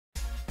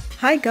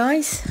Hi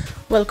guys,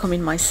 welcome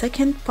in my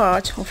second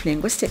part of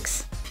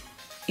linguistics.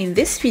 In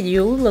this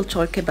video we'll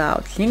talk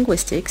about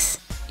linguistics,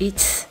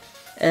 its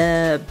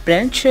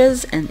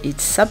branches and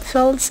its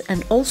subfields,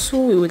 and also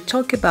we will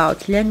talk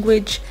about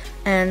language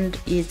and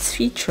its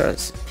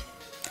features.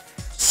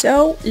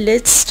 So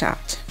let's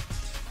start.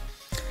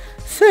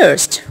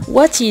 First,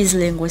 what is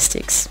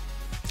linguistics?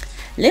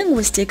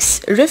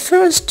 Linguistics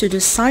refers to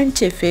the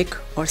scientific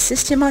or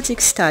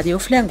systematic study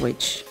of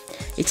language.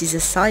 It is a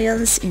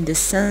science in the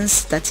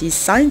sense that it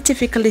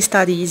scientifically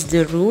studies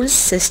the rules,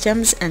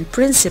 systems, and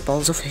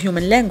principles of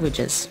human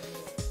languages.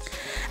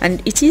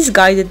 And it is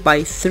guided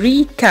by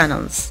three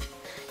canons: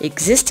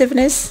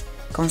 exhaustiveness,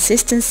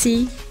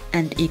 consistency,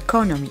 and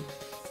economy.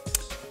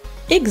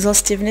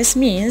 Exhaustiveness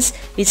means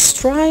it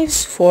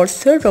strives for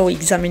thorough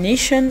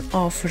examination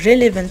of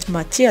relevant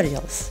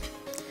materials.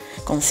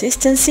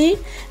 Consistency,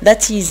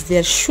 that is,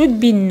 there should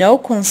be no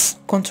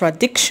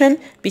contradiction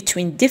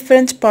between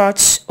different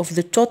parts of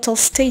the total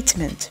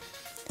statement.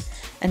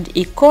 And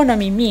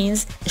economy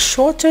means a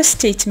shorter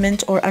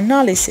statement or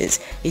analysis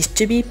is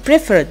to be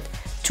preferred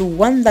to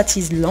one that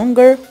is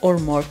longer or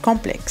more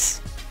complex.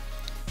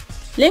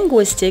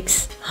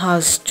 Linguistics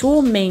has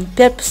two main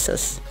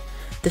purposes.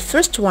 The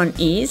first one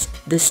is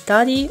the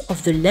study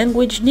of the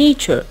language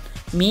nature,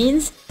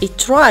 means it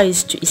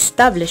tries to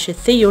establish a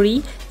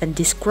theory and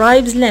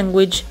describes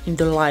language in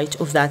the light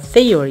of that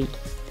theory.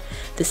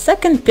 The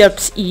second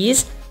purpose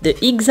is the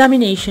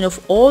examination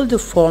of all the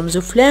forms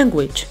of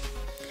language,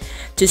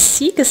 to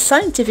seek a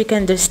scientific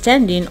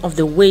understanding of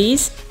the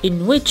ways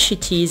in which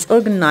it is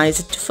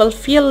organized to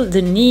fulfill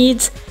the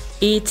needs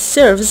it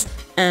serves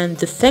and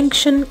the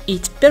function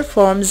it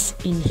performs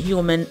in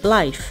human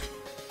life.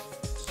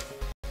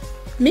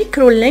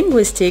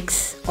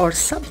 Macrolinguistics or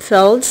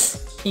subfields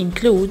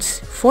includes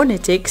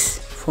phonetics,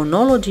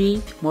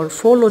 phonology,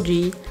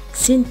 morphology,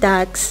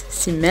 syntax,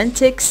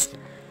 semantics,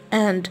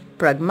 and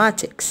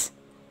pragmatics.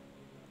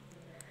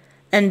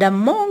 And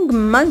among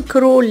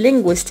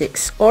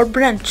macrolinguistics or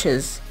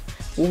branches,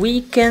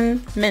 we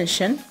can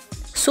mention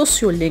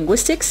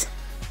sociolinguistics,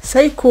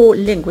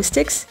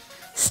 psycholinguistics,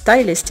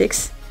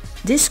 stylistics,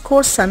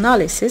 discourse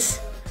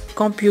analysis,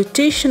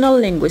 computational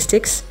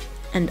linguistics,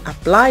 and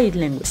applied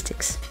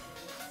linguistics.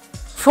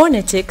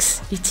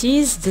 Phonetics, it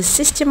is the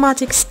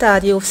systematic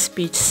study of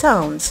speech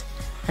sounds,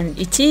 and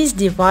it is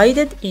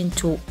divided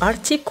into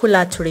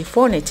articulatory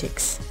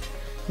phonetics,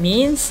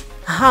 means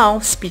how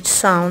speech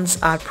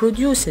sounds are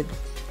produced,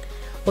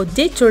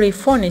 auditory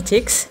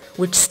phonetics,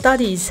 which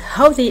studies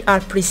how they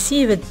are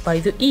perceived by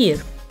the ear,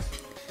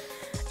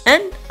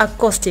 and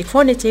acoustic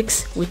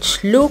phonetics,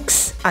 which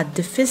looks at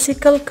the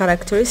physical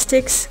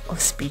characteristics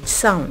of speech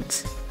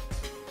sounds.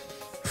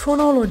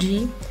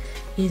 Phonology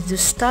is the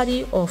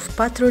study of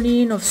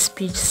patterning of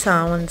speech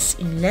sounds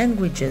in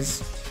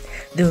languages,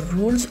 the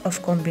rules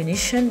of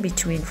combination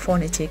between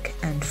phonetic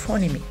and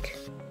phonemic.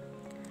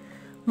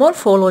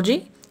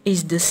 Morphology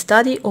is the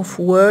study of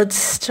words'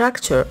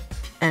 structure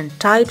and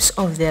types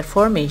of their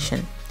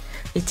formation.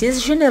 It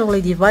is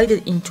generally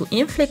divided into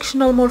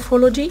inflectional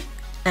morphology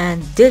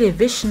and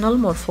derivational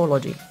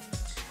morphology.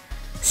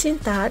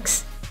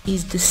 Syntax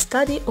is the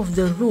study of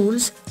the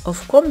rules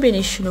of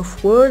combination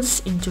of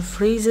words into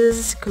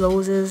phrases,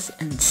 clauses,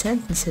 and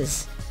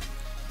sentences.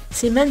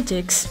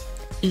 Semantics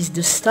is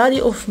the study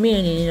of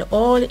meaning in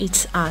all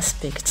its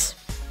aspects.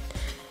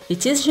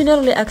 It is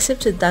generally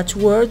accepted that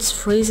words,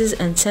 phrases,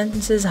 and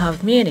sentences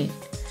have meaning.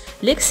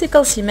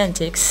 Lexical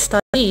semantics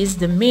studies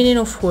the meaning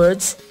of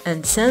words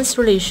and sense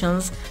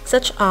relations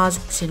such as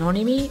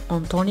synonymy,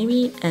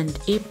 ontonymy, and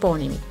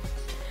eponymy.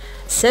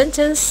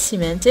 Sentence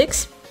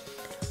semantics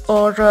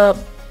or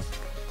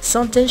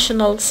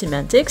sententional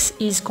semantics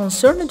is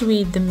concerned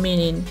with the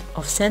meaning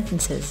of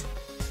sentences.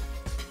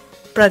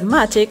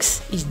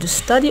 Pragmatics is the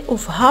study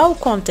of how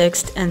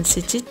context and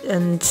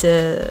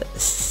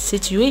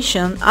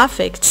situation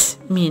affects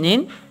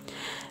meaning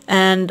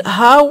and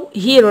how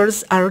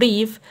hearers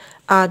arrive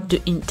at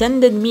the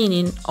intended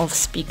meaning of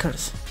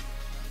speakers.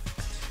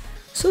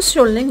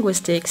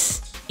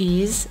 Sociolinguistics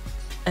is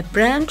a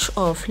branch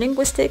of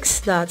linguistics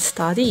that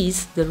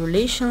studies the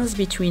relations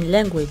between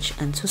language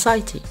and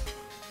society.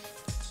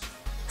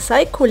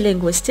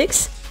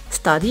 Psycholinguistics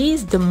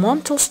studies the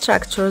mental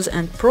structures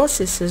and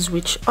processes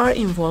which are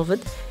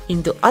involved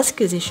in the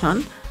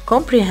acquisition,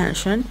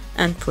 comprehension,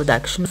 and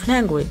production of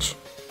language.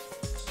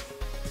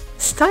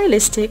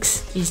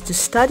 Stylistics is the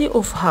study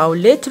of how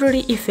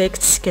literary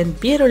effects can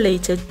be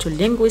related to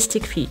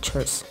linguistic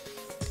features.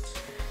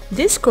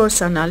 Discourse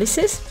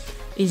analysis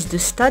is the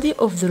study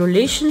of the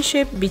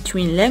relationship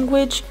between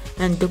language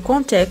and the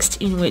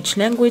context in which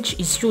language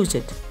is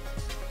used.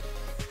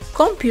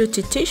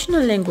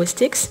 Computational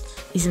linguistics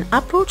is an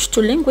approach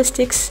to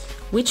linguistics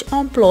which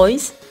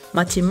employs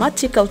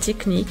mathematical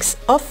techniques,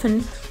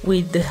 often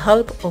with the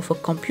help of a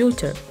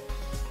computer.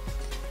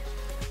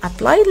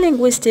 Applied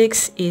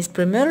linguistics is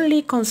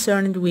primarily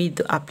concerned with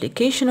the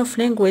application of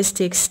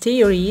linguistics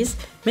theories,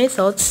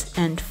 methods,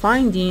 and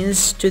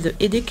findings to the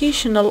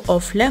educational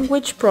of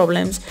language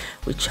problems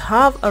which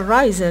have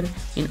arisen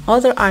in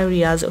other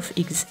areas of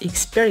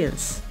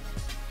experience.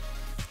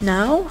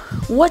 Now,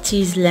 what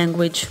is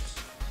language?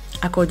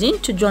 According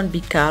to John B.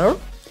 Carroll,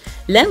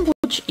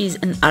 language is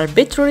an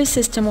arbitrary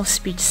system of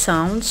speech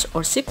sounds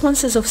or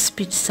sequences of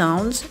speech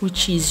sounds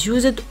which is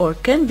used or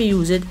can be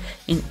used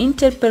in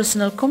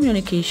interpersonal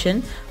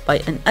communication by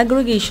an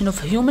aggregation of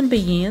human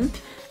beings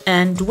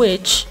and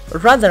which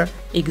rather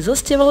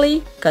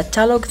exhaustively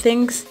catalog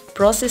things,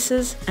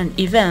 processes, and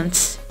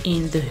events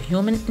in the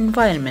human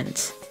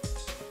environment.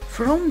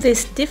 From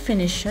this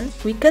definition,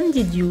 we can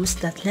deduce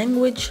that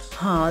language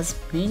has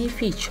many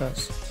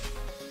features.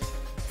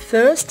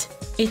 First,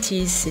 it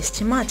is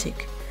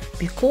systematic,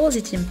 because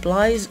it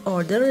implies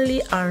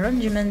orderly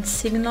arrangement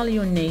signal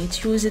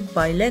units used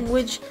by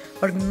language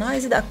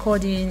organized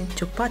according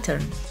to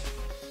pattern.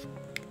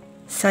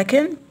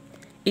 Second,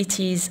 it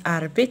is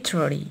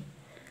arbitrary,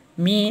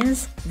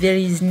 means there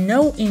is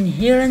no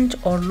inherent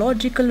or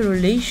logical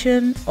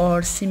relation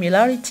or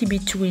similarity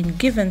between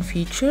given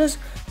features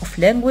of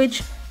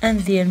language and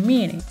their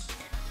meaning.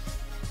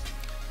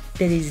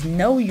 There is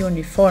no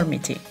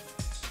uniformity.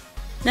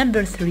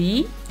 Number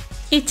 3,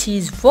 it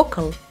is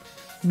vocal,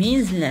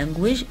 means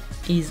language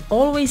is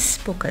always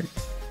spoken.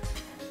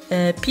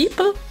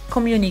 People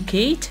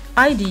communicate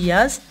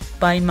ideas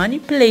by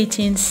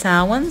manipulating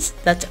sounds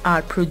that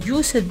are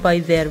produced by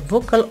their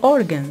vocal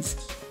organs.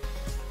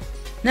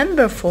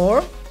 Number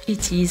 4,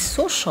 it is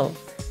social.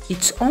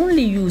 It's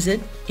only used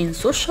in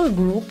social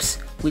groups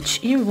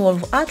which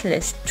involve at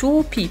least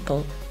 2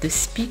 people, the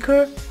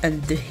speaker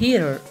and the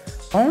hearer.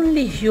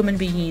 Only human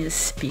beings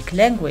speak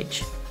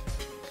language.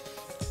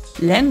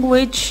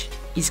 Language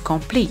is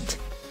complete.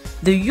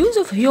 The use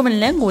of human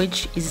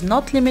language is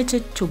not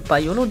limited to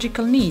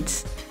biological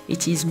needs.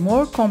 It is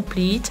more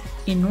complete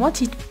in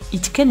what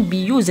it can be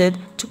used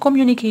to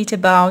communicate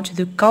about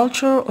the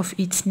culture of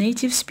its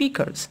native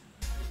speakers.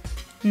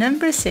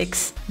 Number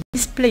 6,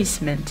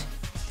 displacement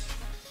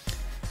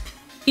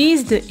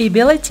is the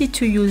ability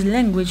to use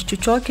language to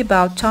talk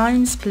about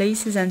times,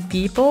 places, and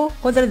people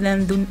other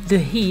than the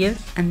here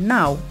and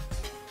now.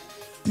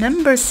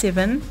 Number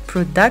 7,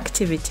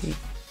 productivity.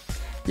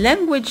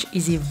 Language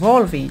is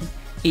evolving.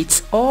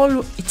 It's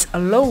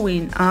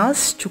allowing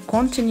us to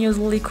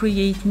continuously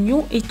create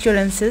new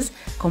utterances,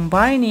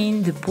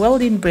 combining the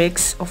building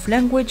bricks of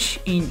language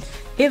in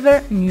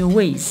ever new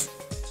ways.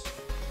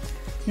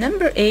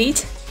 Number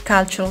 8,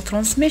 cultural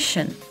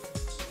transmission.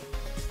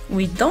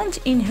 We don't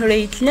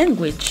inherit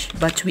language,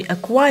 but we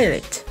acquire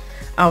it.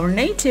 Our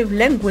native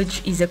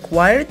language is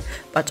acquired,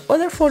 but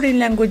other foreign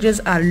languages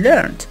are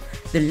learned.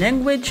 The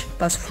language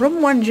passes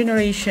from one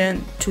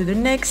generation to the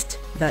next,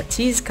 that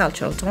is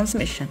cultural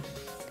transmission.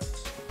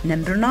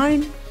 Number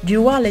 9,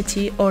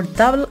 duality or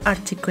double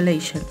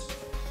articulation,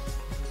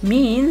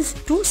 means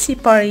 2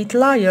 separate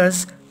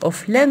layers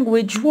of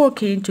language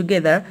working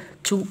together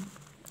to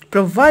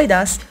provide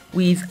us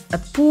with a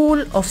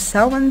pool of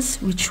sounds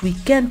which we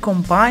can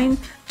combine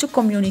to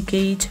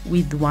communicate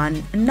with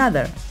one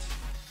another.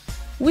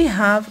 We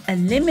have a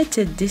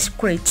limited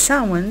discrete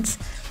sounds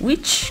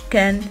which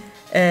can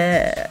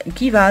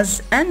give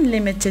us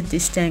unlimited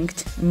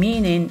distinct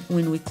meaning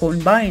when we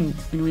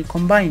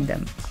combine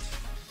them.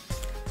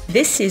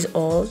 This is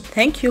all.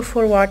 Thank you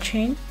for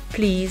watching.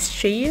 Please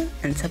share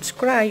and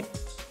subscribe.